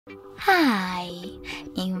Hi!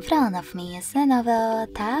 In front of me is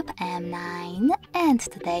LENOVO Tab M9 and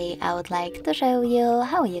today I would like to show you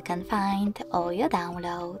how you can find all your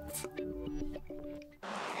downloads.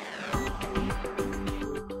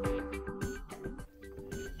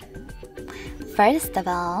 First of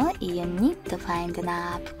all, you need to find an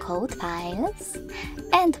app called Files,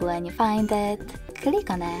 and when you find it, click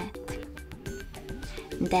on it.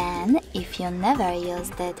 Then, if you never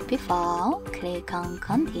used it before, click on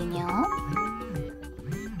Continue.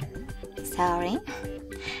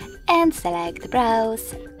 And select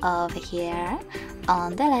Browse over here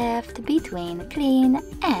on the left between Clean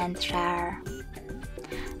and Share.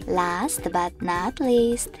 Last but not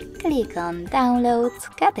least, click on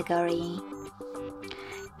Downloads category.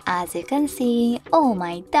 As you can see, all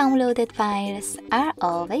my downloaded files are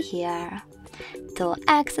over here. To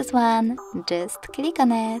access one, just click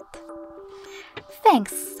on it.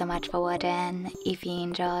 Thanks so much for watching. If you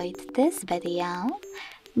enjoyed this video,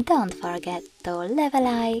 don't forget to leave a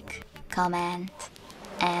like, comment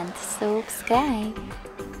and subscribe.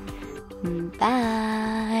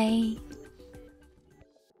 Bye!